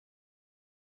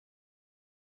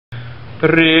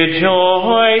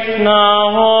Rejoice now,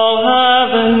 all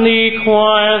heavenly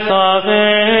choirs of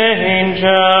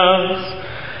angels,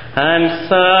 and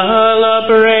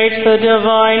celebrate the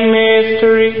divine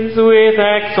mysteries with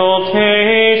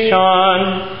exultation,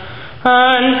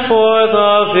 and for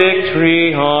the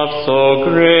victory of so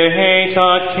great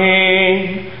a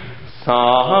King,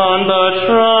 sound the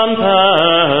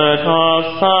trumpet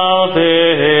of salvation.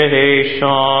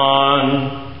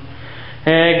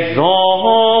 Exalt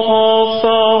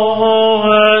also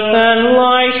earth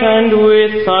enlightened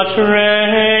with such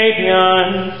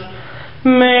radiance,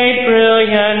 made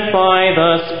brilliant by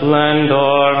the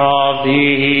splendor of the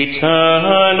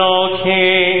eternal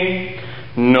King.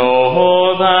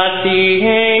 Know that the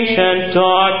ancient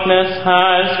darkness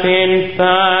has been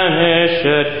banished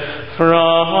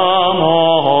from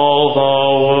all the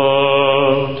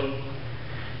world.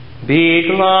 Be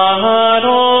glad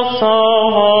also,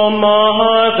 O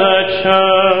Mother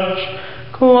Church,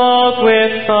 clothed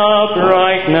with the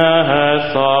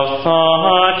brightness of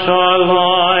such a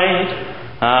light,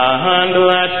 and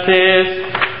let this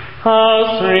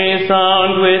house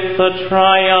resound with the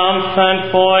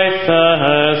triumphant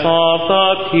voices of the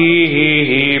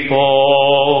people.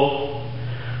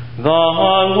 The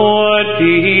Lord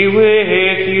be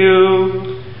with you,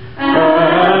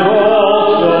 and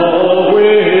also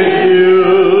with you.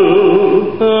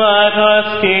 Let us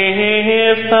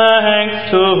give thanks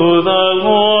to the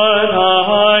Lord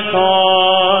our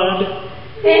God.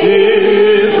 It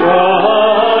is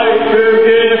right to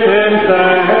give Him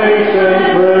thanks and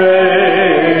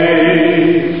praise.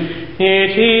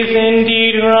 It is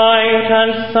indeed right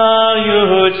and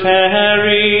salutary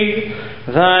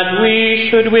that we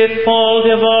should with full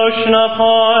devotion of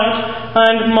heart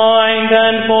and mind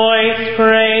and voice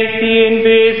praise the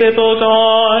invisible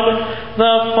God,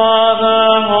 the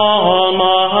Father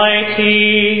Almighty,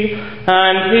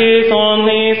 and His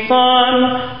only Son,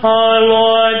 our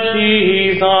Lord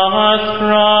Jesus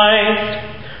Christ,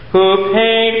 who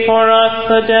paid for us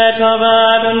the debt of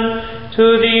Adam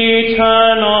to the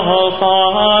eternal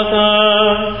Father,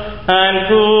 and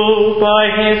who, by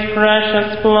His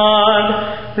precious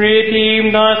blood,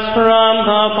 redeemed us from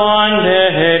the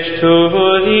bondage to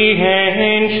the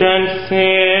ancient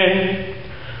sin.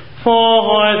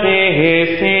 For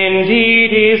this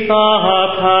indeed is the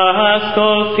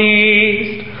Paschal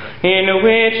feast, in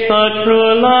which the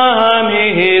true Lamb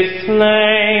is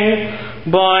slain,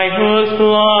 by whose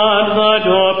blood the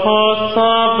doorposts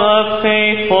of the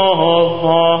faithful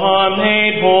are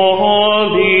made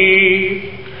holy.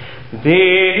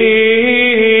 This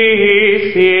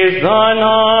is the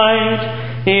night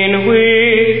in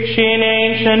which in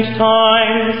ancient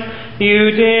times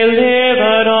you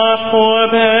delivered our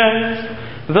forebears,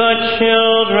 the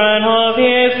children of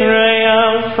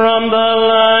Israel, from the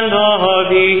land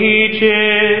of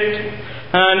Egypt,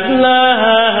 and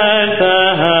led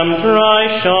them dry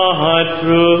shod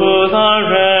through the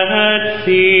Red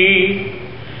Sea.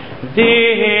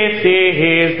 This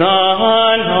is the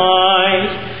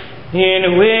night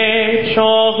in which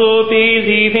all who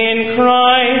believe in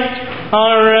Christ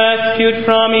are rescued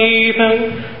from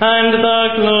evil and the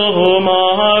gloom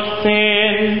of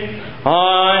sin,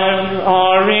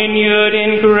 are renewed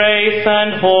in grace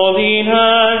and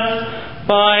holiness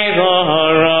by the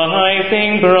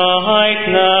rising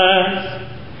brightness.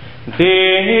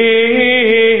 This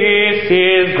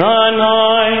is the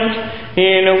night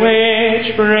in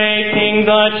which, breaking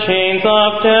the chains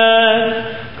of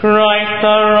death, Christ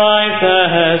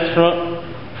arises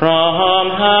from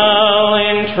hell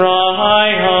in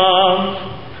triumph.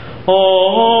 O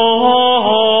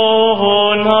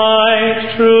night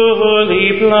truly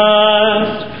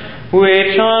blessed,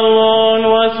 which alone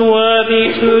was worthy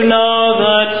to know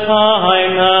the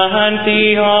time and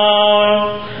the hour,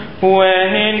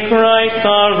 when Christ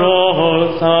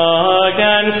arose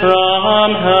again from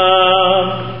hell.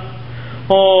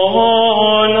 O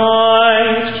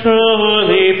night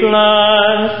truly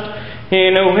blessed,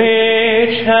 in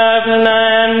which heaven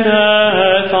and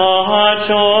earth are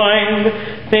joined,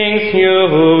 things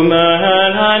human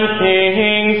and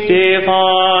things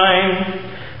divine.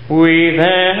 We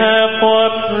therefore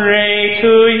pray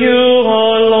to you, O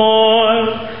Lord,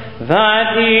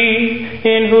 that He,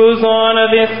 in whose honor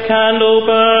this candle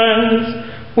burns,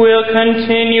 will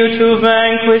continue to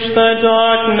vanquish the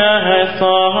darkness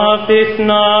of this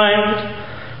night,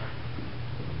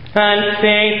 and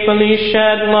faithfully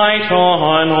shed light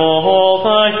on all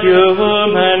the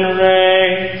human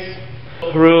race.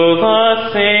 Through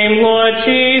the same Lord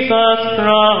Jesus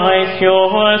Christ, your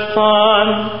Son,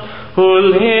 who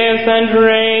lives and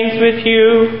reigns with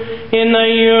you in the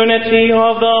unity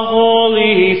of the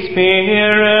Holy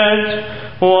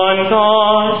Spirit, one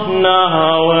God,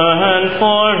 now and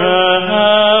forever.